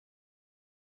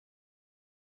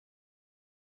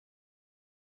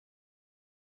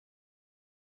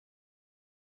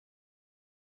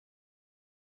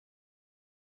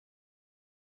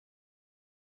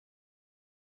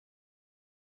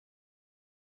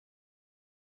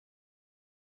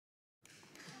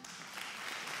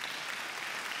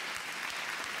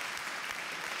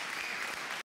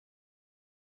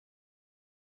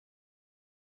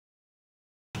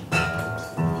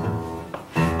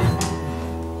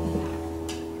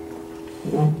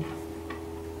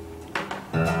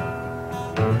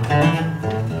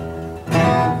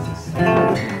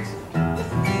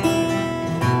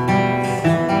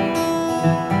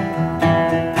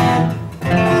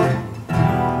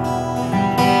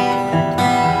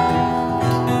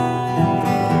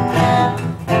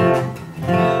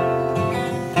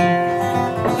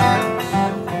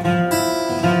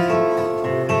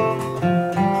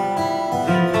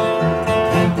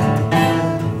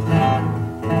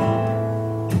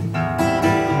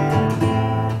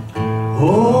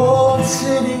Old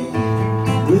city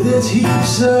with its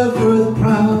heaps of earth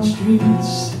brown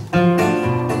streets.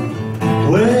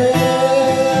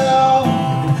 Well,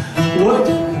 what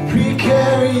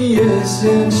precarious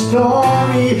and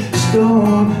stormy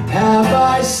storm have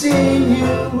I seen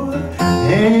you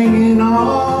hanging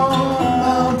on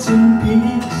mountain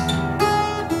peaks,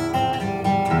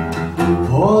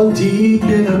 fall deep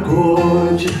in a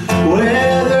gorge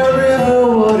where the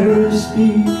river waters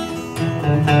speak.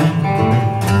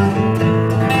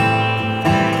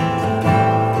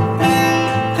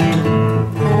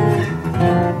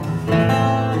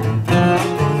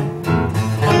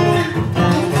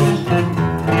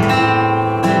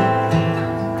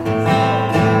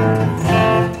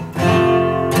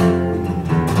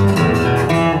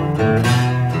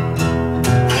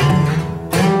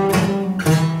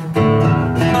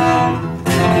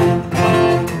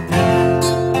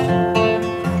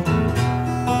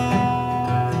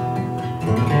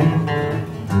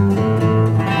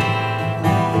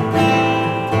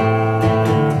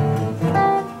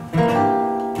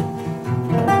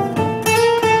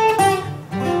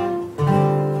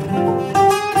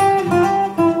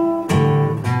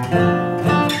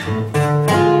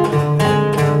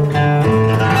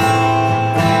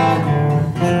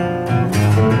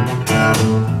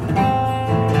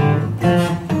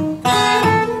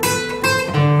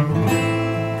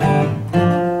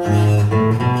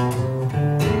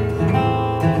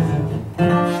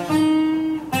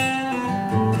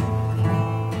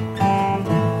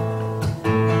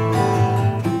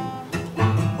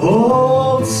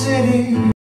 Old city,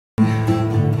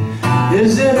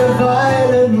 is it a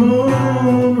violet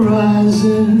moon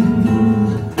rising,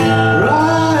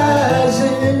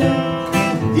 rising,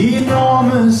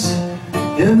 enormous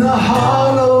in the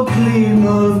hollow gleam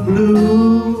of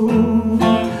blue,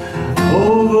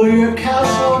 over your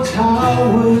castle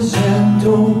towers and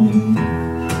dome,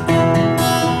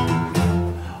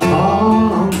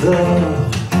 on the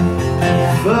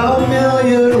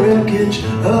familiar wreckage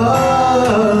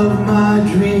of my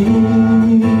dream.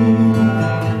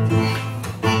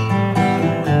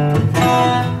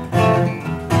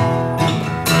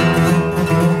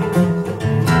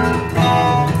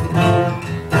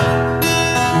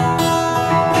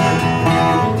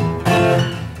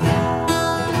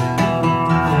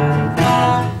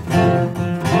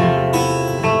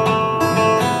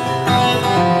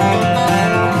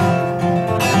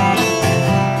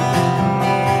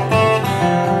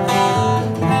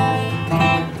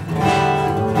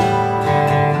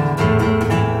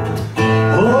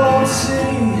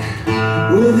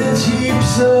 With its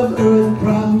heaps of earth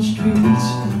brown streets.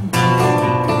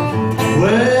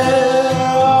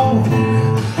 Well,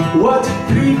 what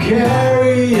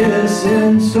precarious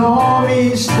and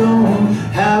stormy storm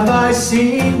have I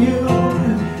seen you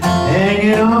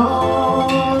hanging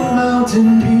on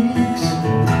mountain peaks,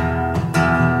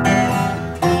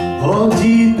 all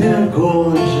deep in a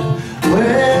gorge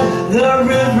where the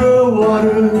river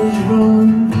waters run.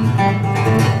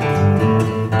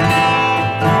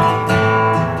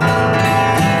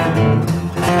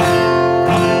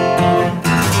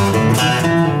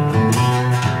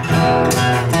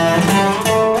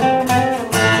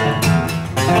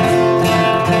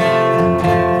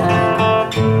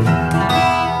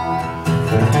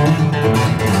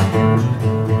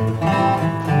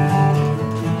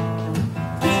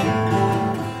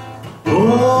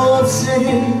 Old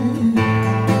city,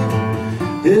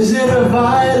 is it a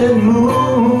violet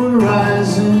moon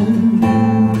rising,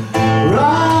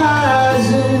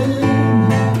 rising,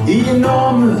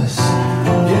 enormous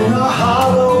in a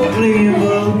hollow gleam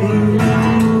of blue?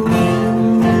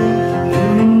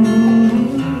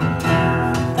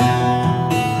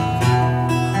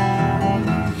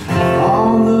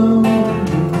 On the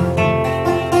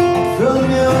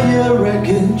familiar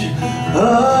wreckage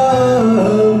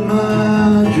of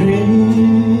my dream.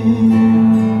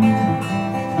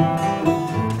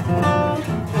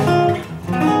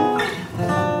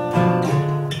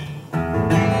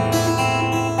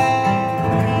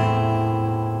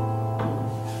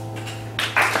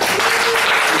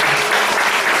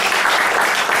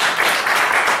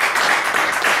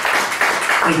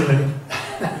 Thank you, Lenny.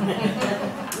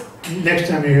 Next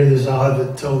time you hear this, I'll have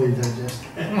it totally digested.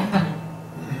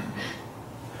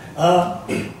 I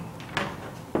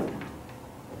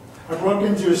broke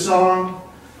into a song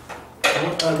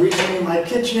recently in my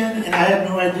kitchen, and I had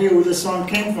no idea where the song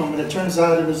came from, but it turns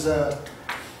out it was, I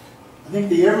think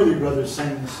the Everly Brothers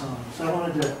sang the song, so I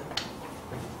wanted to...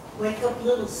 Wake up,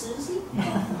 little Susie? Wake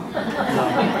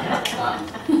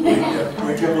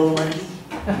up, little lady.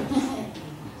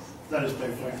 That is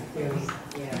back there.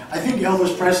 Yeah. I think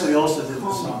Elvis Presley also did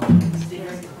the song.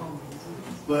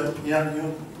 But yeah,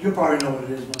 you'll probably know what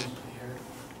it is once you hear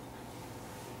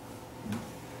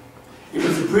it. It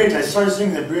was a bridge. I started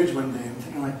singing that bridge one day. I'm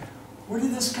thinking like, where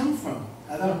did this come from?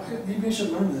 I thought maybe I should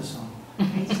learn this song.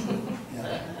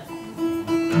 Yeah.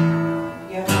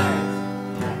 Your heart.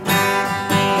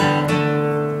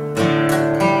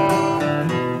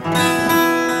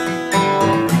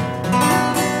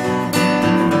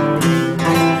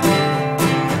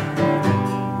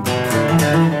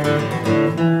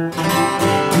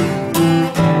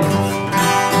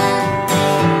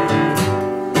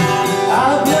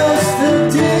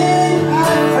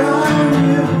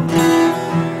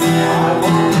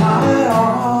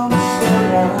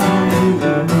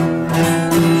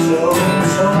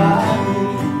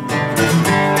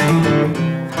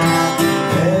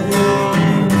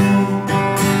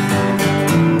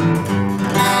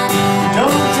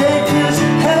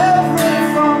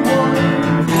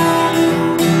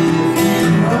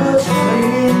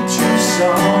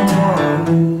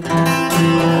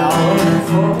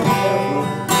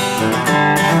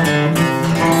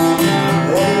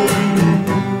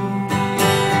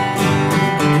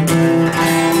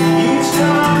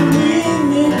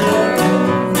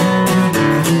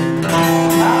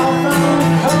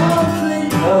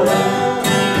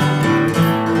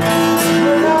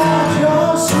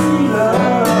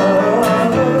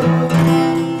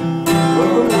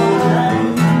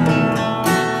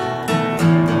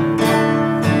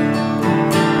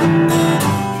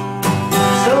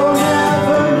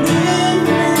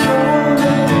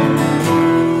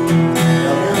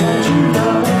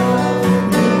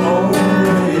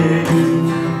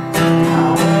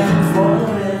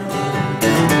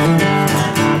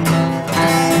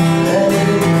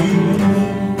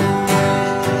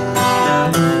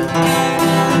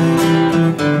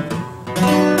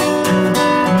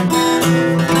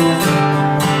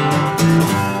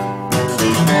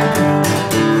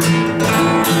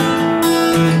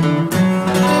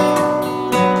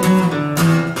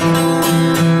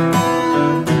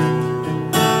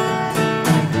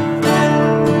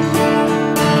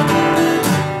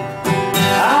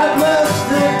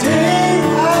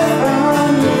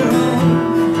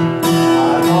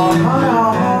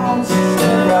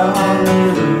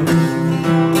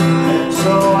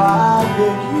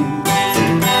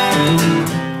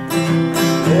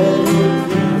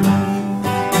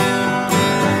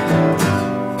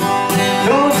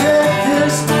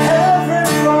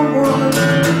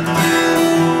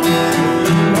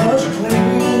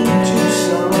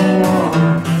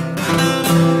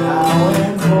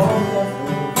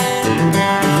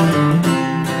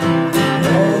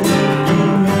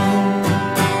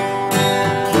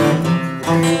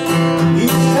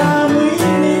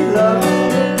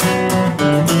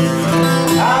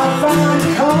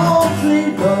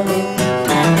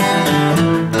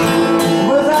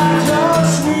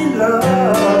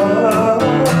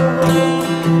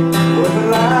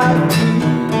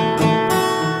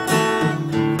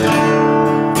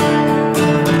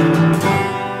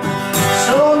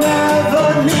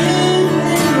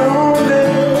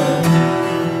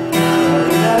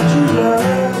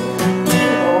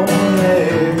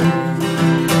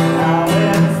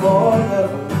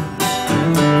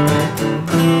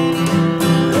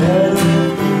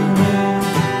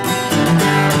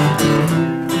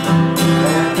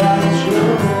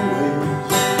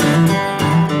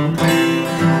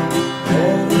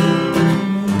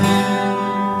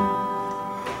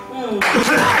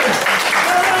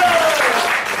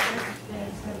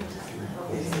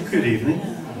 Good evening.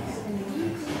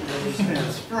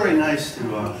 It's very nice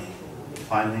to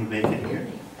finally make it here.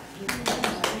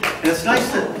 And it's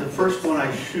nice that the first one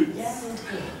I shoot,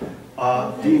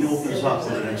 Dean opens up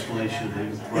with an explanation of the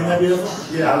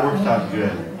grounds. Yeah, that worked out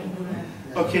good.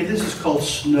 Okay, this is called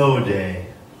Snow Day.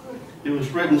 It was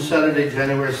written Saturday,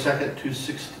 January 2nd,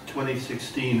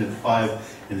 2016 at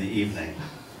 5 in the evening.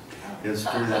 It's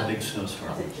during that big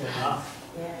snowstorm.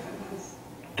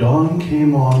 Dawn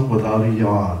came on without a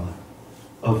yawn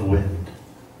of wind,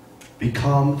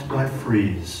 becalmed by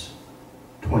freeze,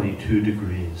 22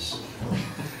 degrees.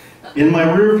 In my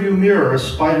rearview mirror, a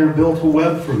spider built a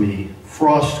web for me,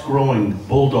 frost growing,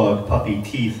 bulldog puppy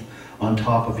teeth on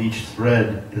top of each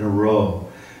thread in a row,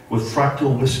 with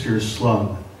fractal whiskers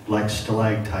slung like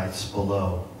stalactites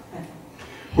below.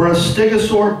 Where a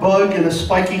stegosaur bug and a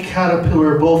spiky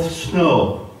caterpillar both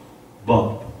snow,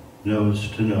 bump nose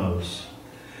to nose.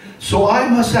 So I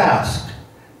must ask,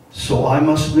 so I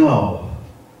must know,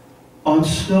 on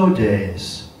snow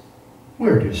days,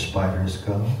 where do spiders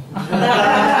go?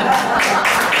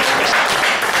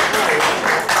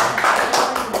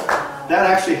 That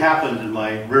actually happened in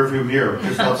my rearview mirror,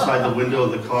 just outside the window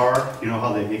of the car. You know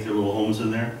how they make their little homes in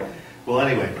there? Well,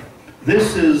 anyway,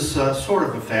 this is sort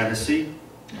of a fantasy.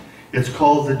 It's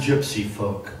called the Gypsy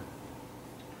Folk.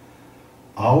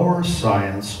 Our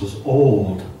science was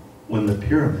old when the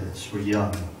pyramids were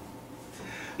young.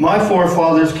 My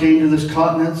forefathers came to this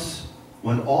continent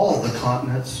when all the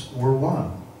continents were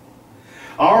one.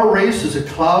 Our race is a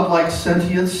cloud-like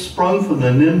sentience sprung from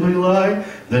the nebulae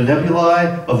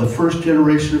of the first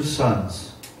generation of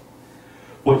suns.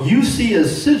 What you see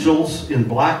as sigils in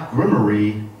black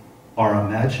grimmery are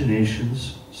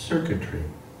imagination's circuitry.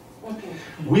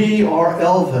 We are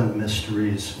elven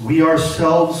mysteries. We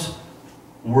ourselves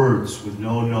words with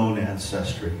no known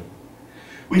ancestry.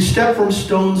 We step from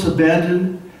stones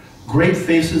abandoned, great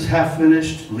faces half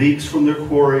finished, leagues from their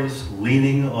quarries,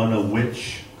 leaning on a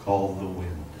witch called the wind.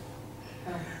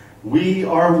 We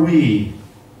are we.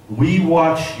 We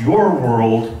watch your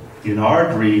world in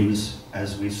our dreams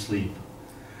as we sleep.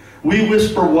 We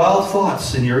whisper wild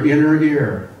thoughts in your inner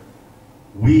ear.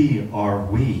 We are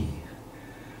we.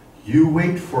 You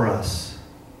wait for us.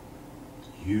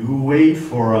 You wait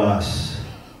for us.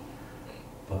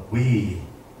 But we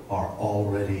are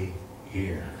already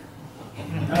here.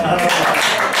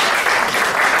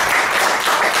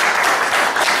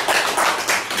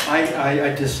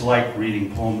 I dislike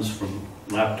reading poems from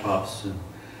laptops and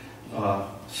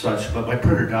such, but my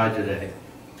printer died today.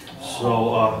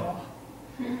 So,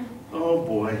 oh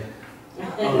boy.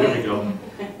 Oh, there we go.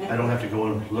 I don't have to go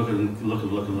and look.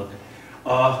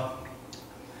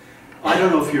 I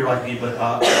don't know if you're like me, but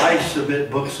I submit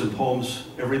books and poems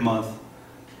every month,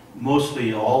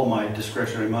 mostly all my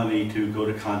discretionary money to go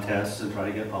to contests and try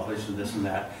to get published and this and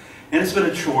that. And it's been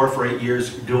a chore for 8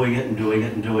 years doing it and doing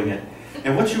it and doing it.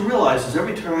 And what you realize is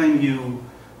every time you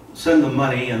send them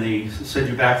money and they send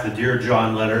you back the Dear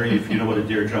John letter, if you know what a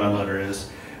Dear John letter is,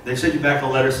 they send you back a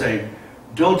letter saying,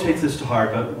 don't take this to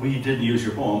heart, but we didn't use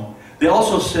your poem. They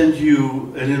also send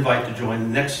you an invite to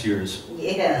join next year's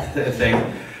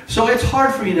thing. So it's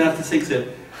hard for me not to think that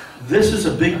this is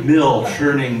a big mill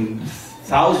churning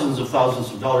thousands of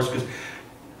dollars, because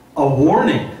a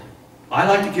warning, I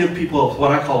like to give people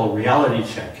what I call a reality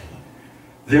check.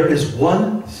 There is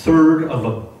 1/3 of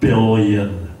a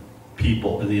billion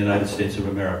people in the United States of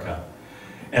America,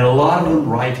 and a lot of them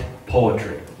write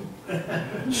poetry.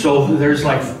 So there's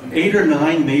like 8 or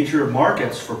 9 major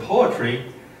markets for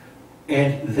poetry,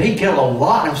 and they get a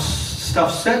lot of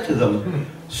stuff sent to them.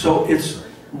 So it's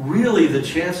really the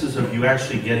chances of you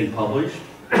actually getting published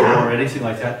or anything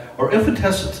like that are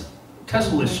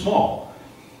infinitesimally small.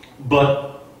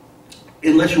 But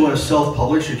unless you want to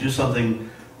self-publish or do something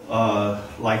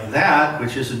like that,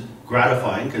 which isn't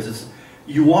gratifying, because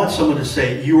you want someone to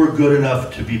say you were good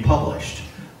enough to be published,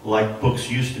 like books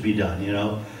used to be done. You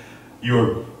know,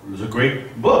 it was a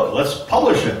great book, let's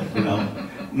publish it. You know,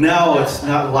 now it's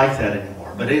not like that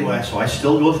anymore. But anyway, so I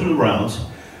still go through the rounds.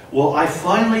 Well, I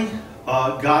finally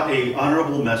got a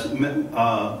honorable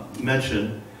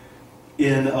mention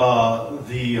in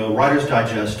the Writer's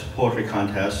Digest poetry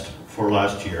contest for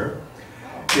last year.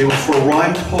 It was for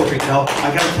rhymed poetry. Now, I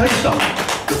got to tell you something.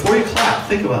 Before you clap,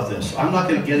 think about this. I'm not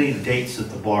going to get any dates at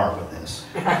the bar with this.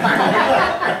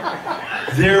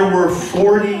 There were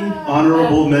 40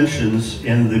 honorable mentions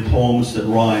in the poems that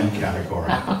rhyme category.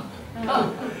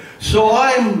 So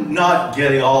I'm not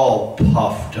getting all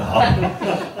puffed up.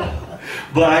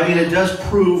 But I mean, it does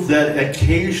prove that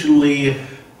occasionally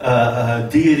a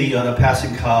deity on a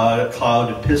passing cloud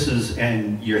pisses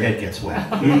and your head gets wet.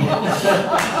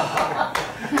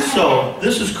 So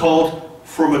this is called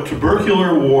From a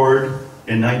Tubercular Ward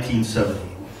in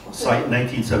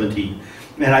 1917.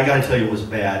 And I got to tell you, it was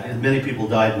bad. And many people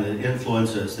died in the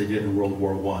influenza as they did in World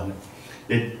War I.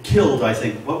 It killed, I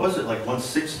think, what was it, like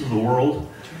 1/6 of the world?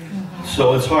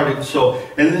 So it's hard to,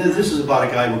 and this is about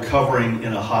a guy recovering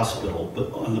in a hospital,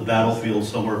 but on the battlefield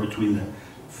somewhere between the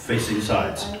facing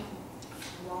sides.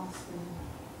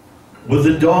 With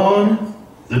the dawn,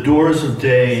 the doors of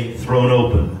day thrown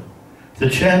open, the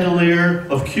chandelier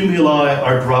of cumuli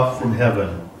are dropped from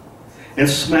heaven, and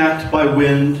smacked by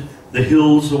wind, the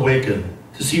hills awaken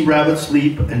to to see rabbits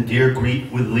leap and deer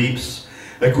greet with leaps,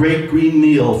 a great green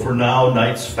meal, for now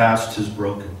night's fast is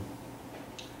broken.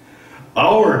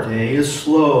 Our day is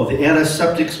slow, the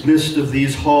antiseptic's mist of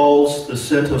these halls, the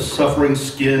scent of suffering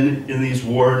skin in these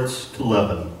wards to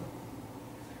leaven.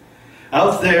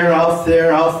 Out there, out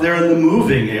there, out there in the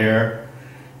moving air,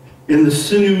 in the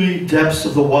sinewy depths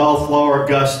of the wildflower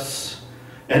gusts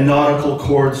and nautical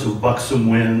chords of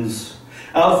buxom winds,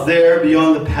 out there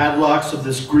beyond the padlocks of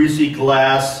this greasy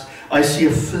glass, I see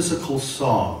a physical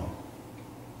song.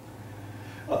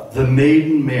 The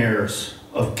maiden mares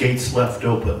of gates left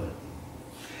open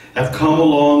have come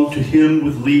along to him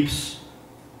with leaps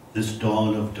this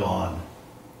dawn of dawn.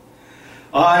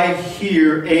 I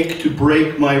here ache to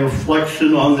break my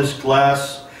reflection on this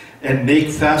glass and make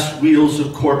fast wheels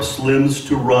of corpse limbs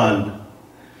to run,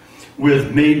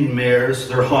 with maiden mares,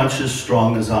 their haunches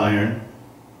strong as iron,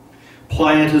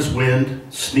 pliant as wind,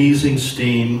 sneezing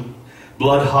steam,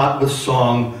 blood hot with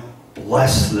song,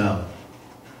 bless them.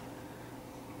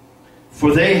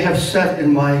 For they have set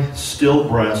in my still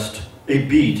breast a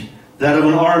beat, that of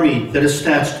an army that has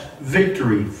snatched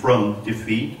victory from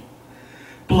defeat.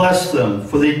 Bless them,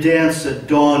 for they dance at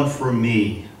dawn for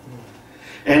me.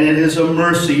 And it is a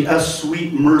mercy, a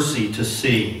sweet mercy to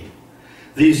see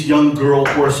these young girl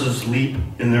horses leap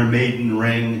in their maiden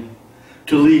ring,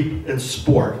 to leap and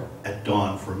sport at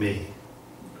dawn for me.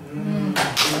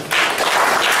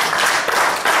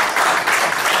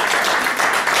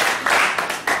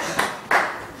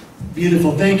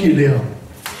 Beautiful. Thank you, Leo.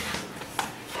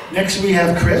 Next we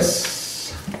have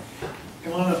Chris.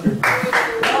 Come on up here.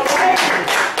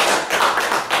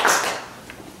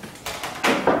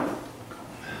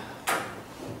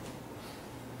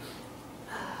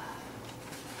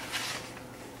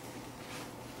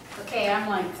 Okay, I'm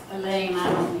like Elaine, I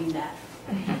don't need that.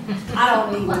 I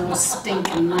don't need no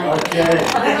stinking mic. Okay.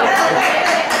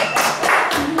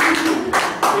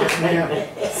 Yes, ma'am.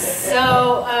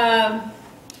 So,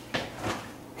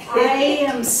 I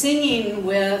am singing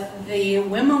with the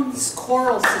Women's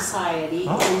Choral Society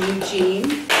in Eugene.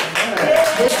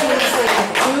 This is a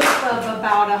group of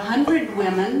about 100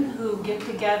 women who get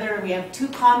together. We have 2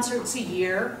 concerts a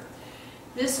year.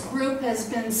 This group has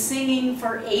been singing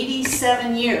for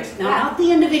 87 years. Now, not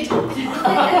the individual,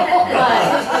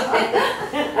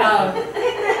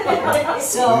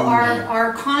 so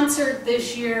our concert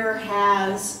this year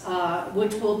has,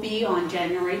 which will be on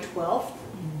January 12th.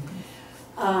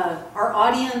 Our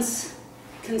audience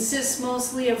consists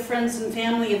mostly of friends and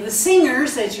family of the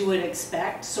singers, as you would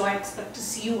expect, so I expect to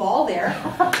see you all there.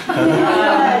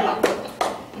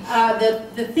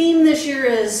 The theme this year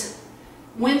is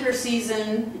winter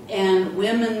season and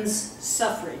women's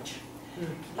suffrage.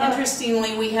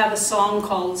 Interestingly, we have a song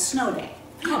called Snow Day.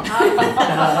 I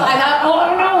thought, oh, I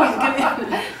don't know, he's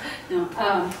gonna,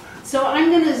 no. So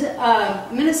I'm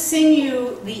gonna sing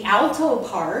you the alto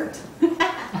part.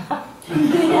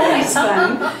 Always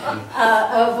fun.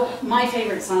 Of my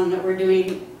favorite song that we're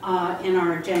doing in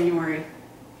our January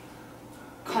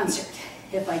concert,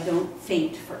 if I don't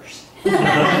faint first. Okay.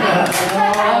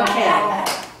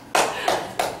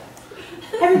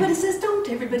 Everybody says don't,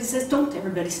 everybody says don't,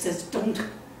 everybody says don't.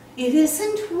 It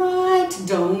isn't right,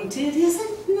 don't, it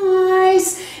isn't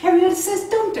nice. Everybody says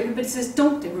don't, everybody says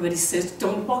don't, everybody says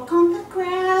don't walk on the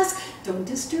grass, don't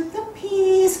disturb the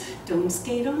peace, don't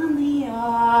skate on the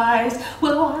ice.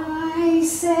 Well, I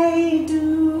say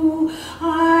do,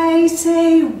 I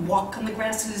say walk on the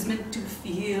grass, it is meant to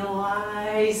feel.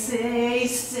 I say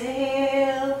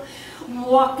sail,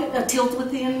 walk, tilt with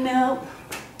the windmill,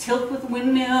 tilt with the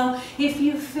windmill. If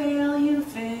you fail, you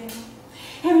fail.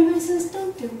 Everybody says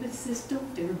don't, everybody says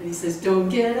don't, everybody says don't,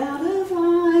 get out of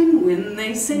line. When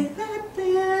they say that,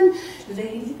 then,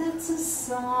 lady, that's a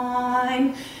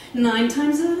sign. 9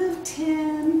 times out of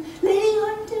 10, lady,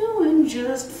 I'm doing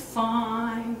just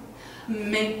fine.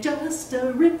 Make just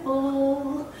a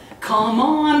ripple, come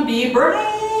on, be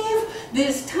brave.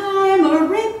 This time a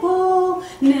ripple,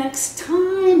 next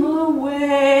time a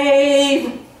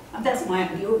wave. That's my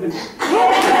opener.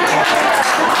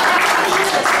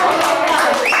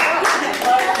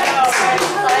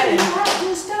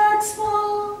 Start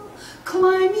small,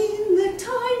 climbing the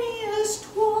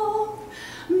tiniest wall.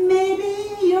 Maybe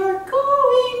you're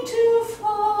going to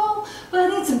fall, but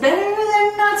it's better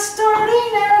than not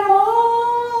starting at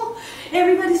all.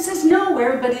 Everybody says no,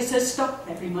 everybody says stop,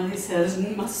 everybody says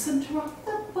mustn't rock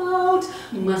the boat,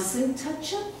 mustn't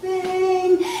touch a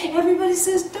thing. Everybody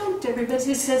says don't,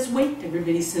 everybody says wait,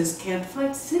 everybody says can't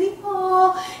fight City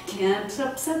Hall, can't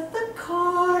upset the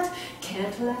cart,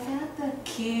 can't laugh at the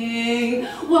king.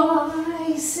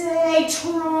 Why say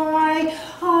try?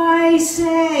 I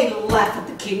say laugh at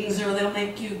the kings or they'll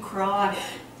make you cry.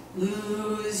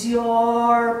 Lose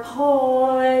your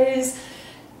poise.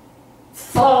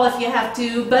 Fall if you have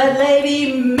to, but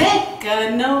lady, make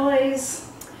a noise.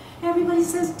 Everybody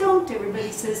says don't,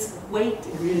 everybody says wait,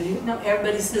 no,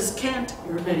 everybody says can't,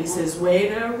 everybody says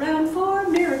wait around for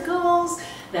miracles.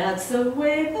 That's the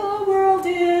way the world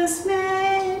is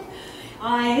made.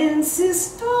 I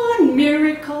insist on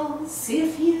miracles.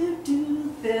 If you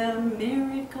do them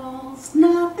miracles,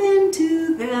 nothing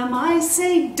to them. I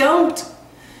say don't.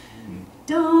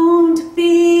 Don't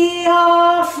be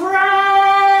afraid.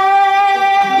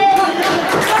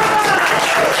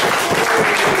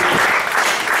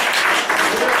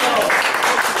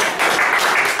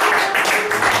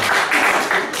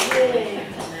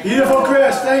 Beautiful,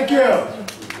 Chris. Thank you.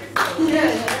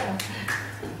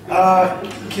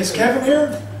 Is Kevin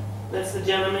here? That's the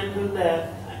gentleman who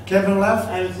left. Kevin left?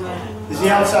 I was Is he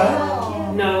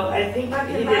outside? No, I think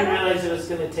he didn't realize it was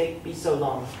going to be so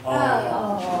long.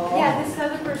 Oh. Yeah, this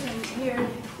other person here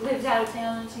lives out of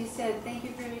town, and she said, thank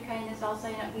you for your kindness, I'll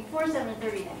sign up before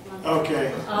 7:30 next month.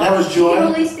 Okay. That was She Joy?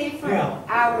 only stayed for an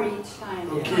hour each time.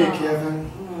 Okay,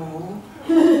 Kevin.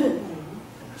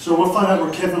 So we'll find out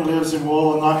where Kevin lives and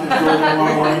we'll knock his door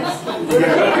tomorrow morning.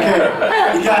 Okay,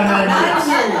 you got 9 minutes.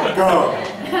 Go.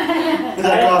 Get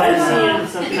that I coffee see now. him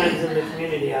sometimes in the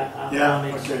community. I'll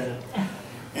make sure. Okay.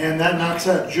 And that knocks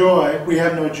out Joy. We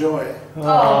have no Joy.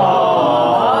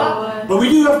 Aww. But we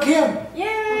do have Kim. Yay!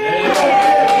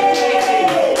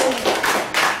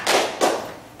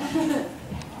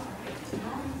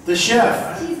 The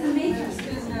chef. She's the matrix.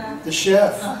 The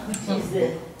chef. She's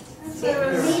the,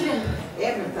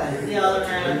 everybody. The all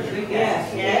around, everything.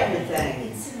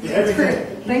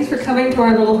 Everything. Thanks for coming to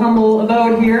our little humble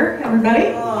abode here,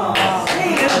 everybody.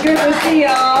 It's good to see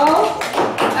y'all.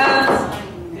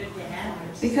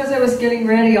 Because I was getting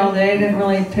ready all day, I didn't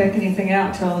really pick anything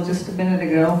out till just a minute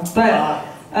ago. But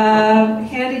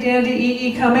handy dandy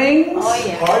E.E. Cummings. Oh,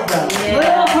 yeah. Hardbound. A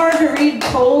little hard to read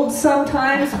cold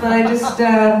sometimes, but I just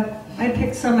I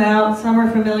picked some out. Some are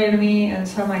familiar to me, and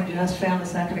some I just found a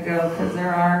second ago because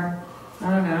there are, I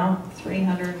don't know,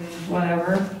 300 and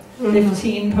whatever,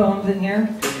 15 poems in here.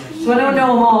 So I don't know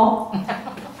them all.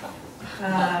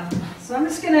 So I'm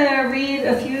just going to read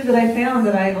a few that I found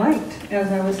that I liked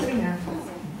as I was sitting there.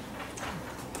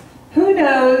 Who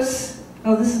knows?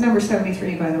 Oh, this is number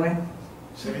 73, by the way.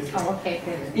 Oh, okay,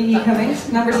 good. E.E. Cummings,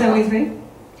 number 73.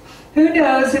 Who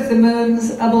knows if the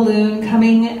moon's a balloon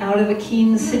coming out of a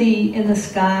keen city in the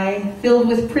sky, filled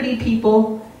with pretty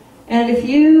people, and if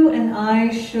you and I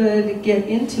should get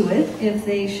into it, if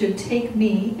they should take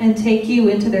me and take you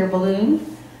into their balloon,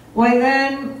 why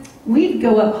then we'd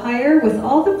go up higher with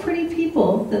all the pretty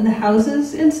people than the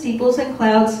houses and steeples and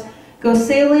clouds go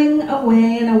sailing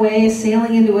away and away,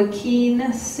 sailing into a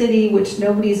keen city which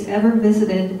nobody's ever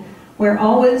visited, where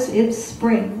always it's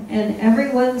spring and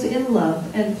everyone's in love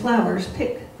and flowers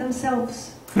pick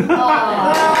themselves.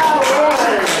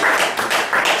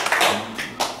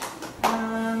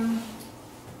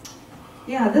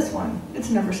 Yeah, this one. It's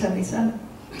number 77.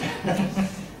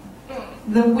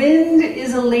 The wind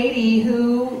is a lady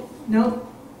who...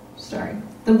 Nope, sorry.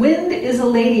 The wind is a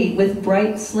lady with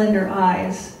bright, slender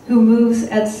eyes who moves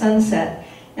at sunset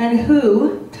and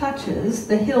who touches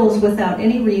the hills without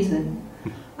any reason.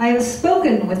 I have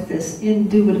spoken with this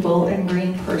indubitable and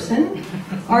green person.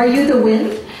 Are you the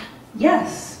wind?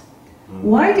 Yes.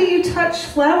 Why do you touch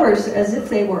flowers as if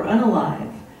they were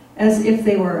unalive, as if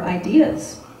they were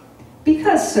ideas?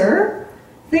 Because, sir,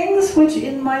 things which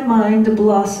in my mind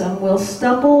blossom will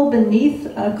stumble beneath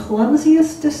a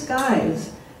clumsiest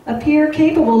disguise, appear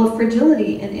capable of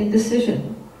fragility and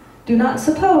indecision. Do not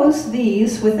suppose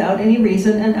these, without any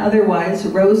reason and otherwise,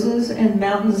 roses and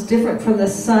mountains different from the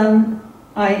sun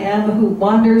I am who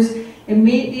wanders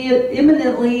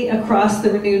imminently across the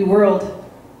renewed world.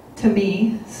 To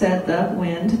me, said the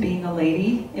wind, being a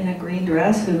lady in a green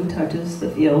dress who touches the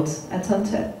fields at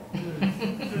sunset.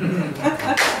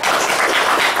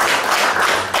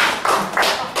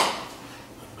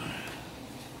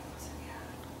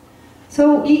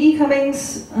 So E.E.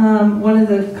 Cummings, one of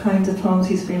the kinds of poems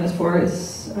he's famous for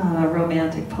is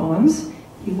romantic poems.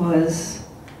 He was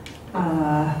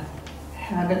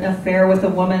had an affair with a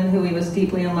woman who he was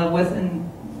deeply in love with, and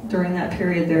during that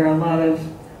period there are a lot of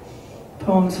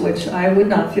poems which I would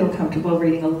not feel comfortable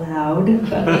reading aloud,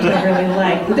 but which I really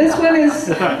like. But this one is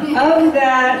of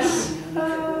that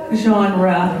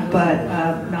genre, but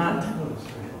not,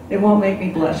 it won't make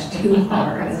me blush too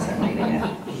hard as I'm reading it.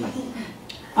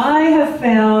 I have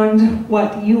found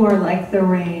what you are like the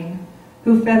rain,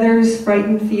 who feathers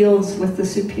frightened fields with the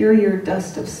superior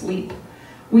dust of sleep,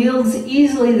 wields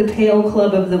easily the pale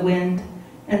club of the wind,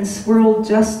 and swirled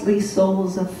justly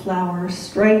souls of flowers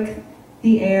strike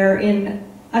the air in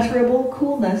utterable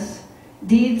coolness,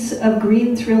 deeds of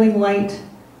green thrilling light,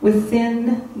 with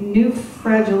thin, new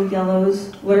fragile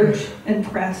yellows lurch and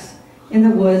press in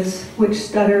the woods which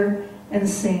stutter and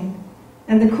sing.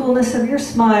 And the coolness of your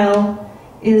smile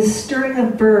is stirring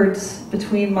of birds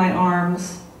between my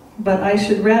arms, but I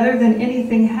should rather than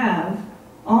anything have,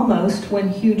 almost when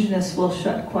hugeness will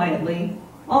shut quietly,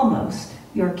 almost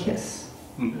your kiss.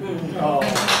 77,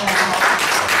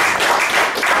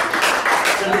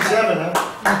 huh?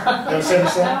 That was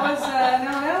 77?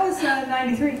 That was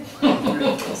 93.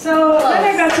 So then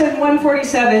I got to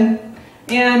 147,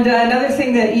 and another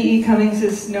thing that E.E. Cummings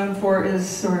is known for is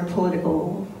sort of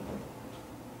political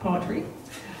poetry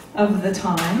of the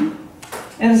time.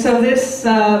 And so this,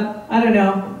 I don't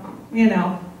know,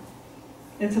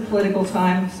 it's a political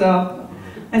time, so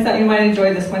I thought you might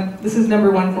enjoy this one. This is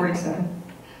number 147.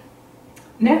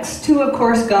 Next to, of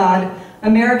course, God,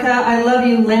 America, I love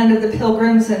you, land of the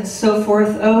pilgrims, and so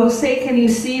forth. Oh, say, can you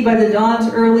see by the dawn's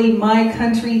early, my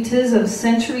country, 'tis of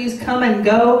centuries come and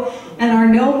go, and are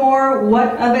no more,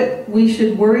 what of it we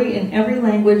should worry in every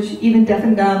language, even deaf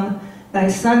and dumb. Thy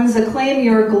sons acclaim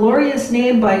your glorious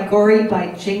name by gory,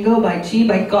 by jingo, by gee,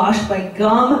 by gosh, by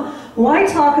gum. Why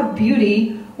talk of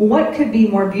beauty? What could be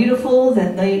more beautiful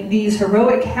than these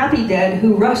heroic happy dead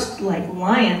who rushed like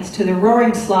lions to the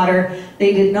roaring slaughter?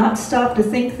 They did not stop to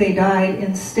think, they died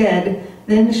instead.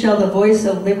 Then shall the voice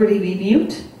of liberty be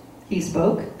mute? He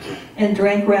spoke, and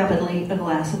drank rapidly a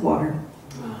glass of water.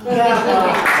 There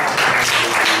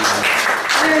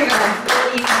you go.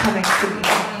 E.E. Cummings to me.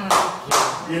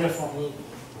 Beautiful.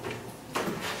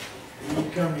 E.E.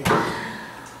 Cummings.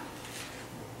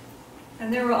 And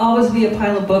there will always be a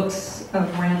pile of books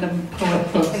of random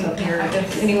poet books up here.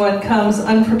 If anyone comes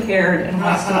unprepared and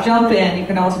wants to jump in, you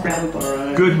can always grab a book.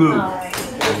 Right. Good move.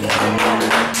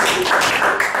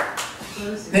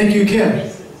 Thank you,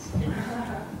 Kim.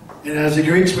 And as the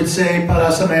Greeks would say,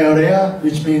 para sa maioria,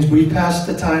 which means we pass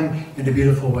the time in a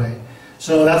beautiful way.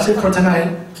 So that's it for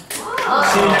tonight.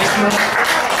 See you next month.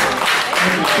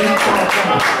 Thank you, Kim, for that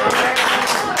time.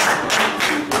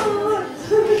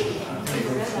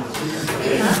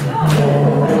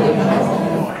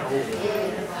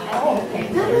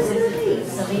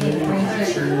 So they didn't bring your